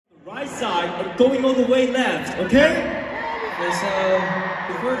right side and going all the way left, okay? Okay, so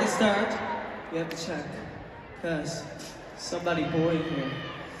before they start, we have to check. Because somebody boring here.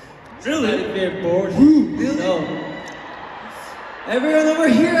 Really? Somebody very bored. Really? So, everyone over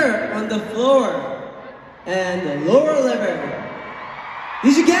here on the floor and the lower level.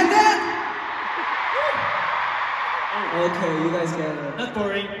 Did you get that? Okay, you guys get it. Not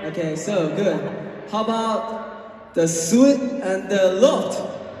boring. Okay, so good. How about the suit and the loft?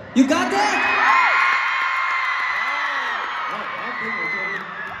 You got that?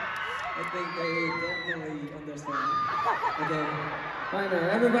 I think they definitely understand. Okay, right now,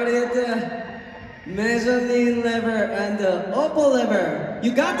 everybody at the mezzanine level and the upper level.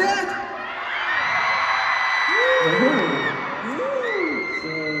 You got that? So,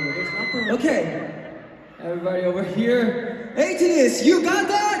 okay. Everybody over here. ATEEZ, you got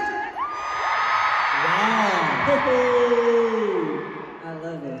that? Wow. I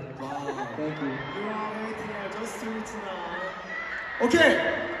love it. Wow. Thank you. You are ATEEZ, just do it tonight. Okay,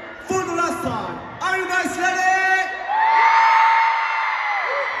 for the last time, are you guys ready?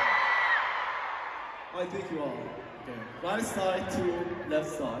 I think you are. Okay, right side to left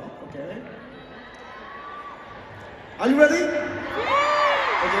side, okay? Are you ready?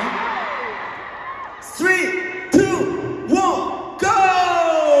 Okay. 3, 2, 1, go!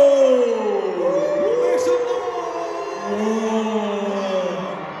 Make some noise!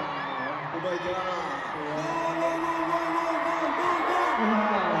 Oh my god!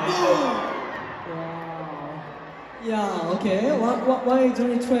 Yeah, okay. Why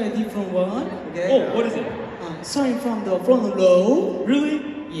don't you try a different one? Okay. Oh, what is it? Starting from the front row. Really?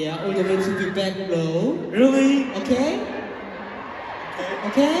 Yeah, all the way to the back row. Really? Okay? Okay.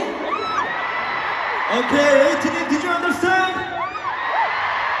 Okay? Okay, ATINY, did you understand?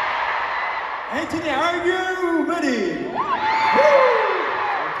 ATINY, are you ready?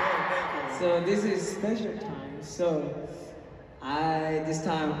 Okay, thank you. So this is special time. So this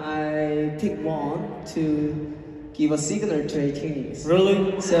time I pick one to give a signal to ATEEZ.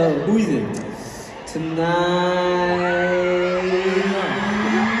 Really? So Who is it?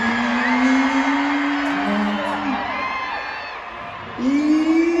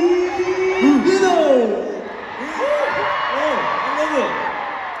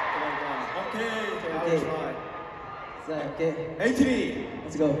 Okay. ATINY,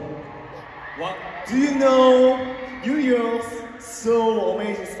 Let's go. what do you know New York's so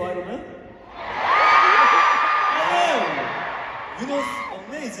amazing Spider-Man? Oh, you know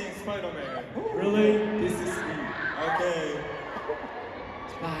amazing Spider-Man. Really? This is me. Okay.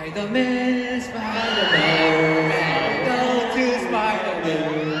 Spider-Man, Spider-Man, go to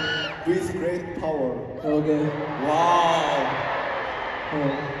Spider-Man. With great power. Okay. Wow.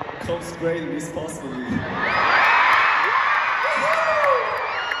 Oh. Comes great responsibility.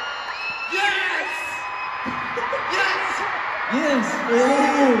 Yes!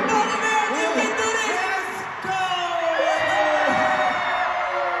 Oh! Spider-Man, you can do this! Let's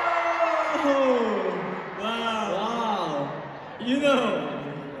go! Wow. Wow. You know,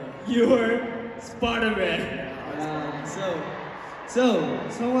 you're Spider-Man. So,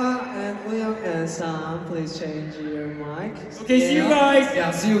 Songwa and Woooyoung and Sam, please change your mic. Okay, see you guys.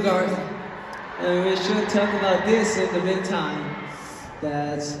 Yeah, see you guys. And we should talk about this in the meantime.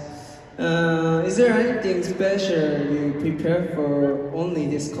 That is there anything special you prepare for only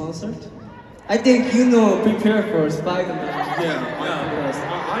this concert? I think you know prepare for Spider-Man. Yeah.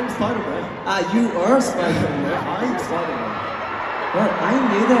 I'm Spider-Man. You are Spider-Man. I'm Spider-Man. Well, I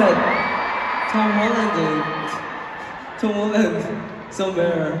knew that Tom Holland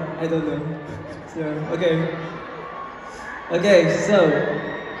somewhere, I don't know. So,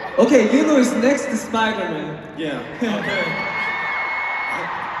 okay, you know it's next to Spider-Man. Yeah. Okay.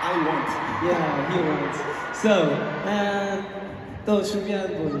 I want. Yeah, he wants. So, 또 준비한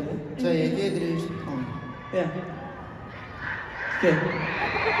거 있나요? 제가 얘기해드리고 싶어. Yeah. Okay.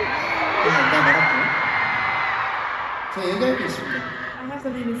 나 말할게요. 제가 얘기할 게 있습니다. I have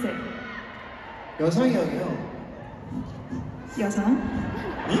something to say. 여성이 형이요. 여성?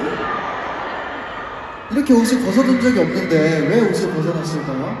 이렇게 옷을 벗어본 적이 없는데 왜 옷을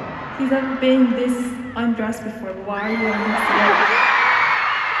벗어놨을까요? He's never been this undressed before. Why are you wearing this today?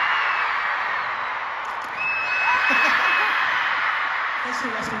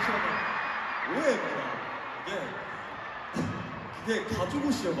 오해입니다. 이게 가죽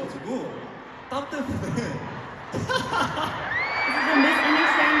옷이어가지고 땀 때문에. This is a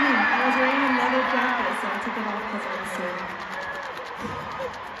misunderstanding. I was wearing a leather jacket, so I took it off because I was sick.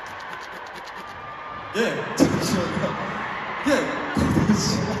 예, 잠시만요. 예,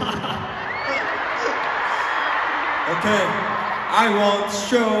 Okay, I want to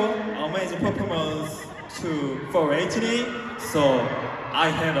show his performance for ATINY, so I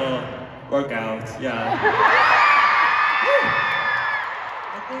had a workout. Yeah.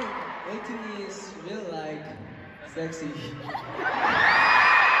 I think ATEEZ is really like sexy.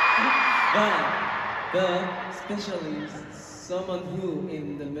 but especially someone who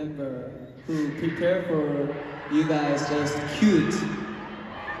in the member who prepare for you guys just cute.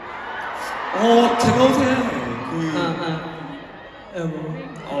 제가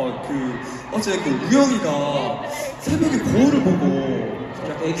어제 어제 우영이가 새벽에 거울을 보고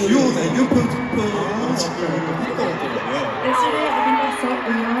약간 귀여운 애교 편집을 했던 것 같더라고요. Yesterday, I think I saw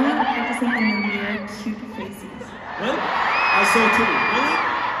WOOYOUNG practicing in the mirror cute faces. What? I saw too.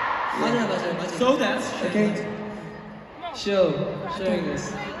 Really? 맞아요. So that's Okay. Showing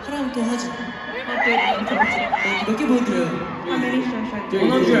us. 하나만 더 하지. How big and how 몇 개 보여드려요? many should I do?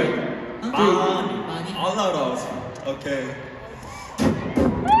 100. 많이. A lot of. Okay.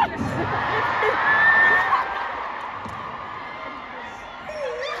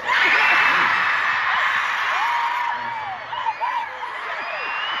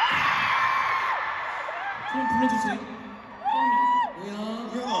 그럼 불러주세요. No,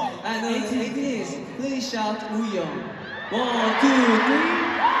 ATEEZ, please shout WOOYOUNG. 1, 2,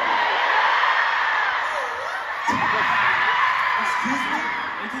 3. Excuse me?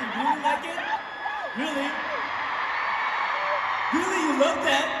 Did you really like it? Really? Really, you love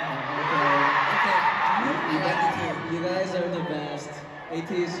that? You guys are the best.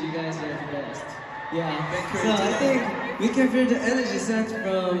 ATEEZ, you guys are the best. Yeah. Thank you, So I ATEEZ. think we can feel the energy sent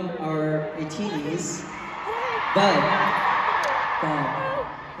from our ATINYs. But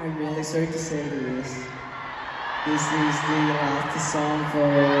I'm really sorry to say this. This is the last song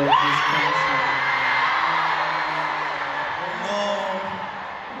for this concert.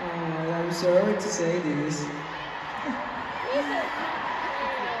 I'm sorry to say this.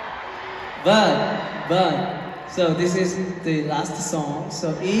 So this is the last song.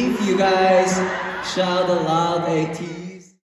 So if you guys shout aloud ATEEZ.